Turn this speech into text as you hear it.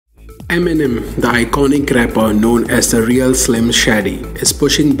Eminem, the iconic rapper known as the real Slim Shady, is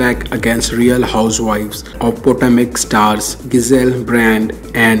pushing back against Real Housewives of Potomac stars Gizelle, Bryant,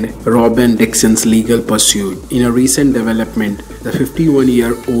 and Robyn Dixon's legal pursuit. In a recent development, the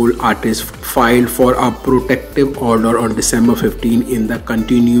 51-year-old artist filed for a protective order on December 15 in the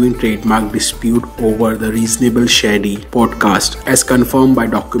continuing trademark dispute over the Reasonable Shady podcast, as confirmed by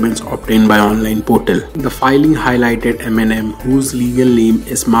documents obtained by online portal. The filing highlighted Eminem, whose legal name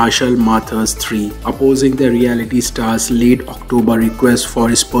is Marshall Mathers III, opposing the reality star's late October request for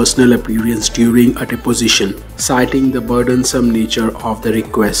his personal appearance during a deposition. Citing the burdensome nature of the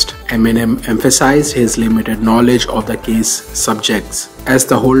request, Eminem emphasized his limited knowledge of the case subjects. As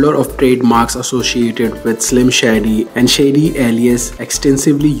the holder of trademarks associated with Slim Shady and Shady alias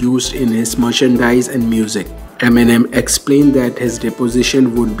extensively used in his merchandise and music, Eminem explained that his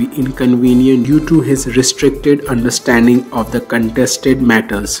deposition would be inconvenient due to his restricted understanding of the contested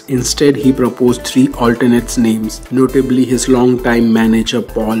matters. Instead, he proposed three alternate names, notably his longtime manager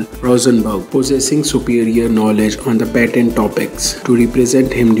Paul Rosenberg, possessing superior knowledge on the patent topics, to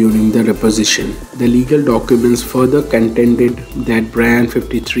represent him during the deposition. The legal documents further contended that Bryant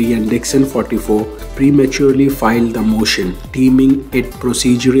 53 and Dixon 44 prematurely filed the motion, deeming it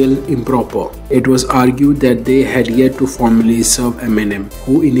procedural improper. It was argued that they had yet to formally serve Eminem,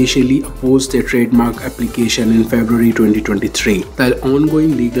 who initially opposed their trademark application in February 2023. The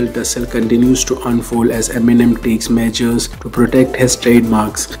ongoing legal tussle continues to unfold as Eminem takes measures to protect his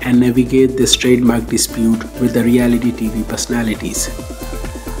trademarks and navigate this trademark dispute with the reality TV personalities.